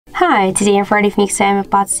Hi, today I'm for the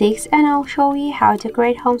XIAOMI Pad 6 and I'll show you how to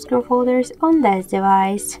create home screen folders on this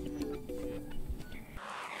device.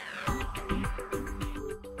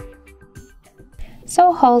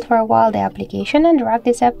 So hold for a while the application and drag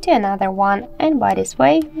this up to another one, and by this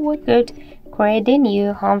way we could create the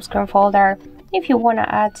new home screen folder. If you want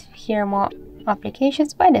to add here more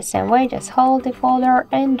applications, by the same way, just hold the folder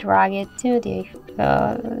and drag it to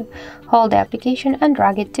the hold the application and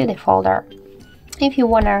drag it to the folder. If you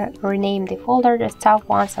want to rename the folder, just tap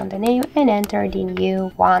once on the name and enter the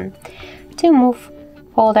new one. To move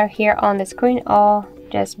folder here on the screen or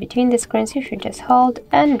just between the screens, you should just hold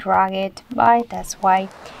and drag it by this way.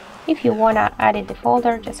 If you want to edit the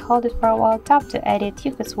folder, just hold it for a while, tap to edit.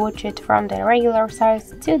 You could switch it from the regular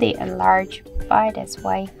size to the enlarge by this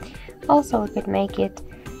way. Also, we could make it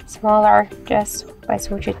smaller just by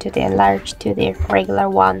switching to the enlarge to the regular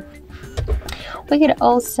one. We could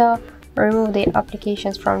also remove the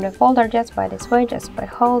applications from the folder just by this way, just by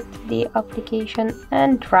hold the application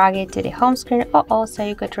and drag it to the home screen, or also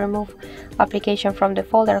you could remove application from the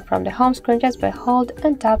folder from the home screen just by hold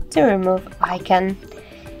and tap to remove icon.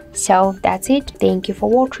 So that's it. Thank you for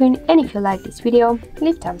watching, and if you like this video,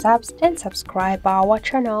 leave thumbs up and subscribe our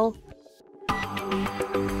channel.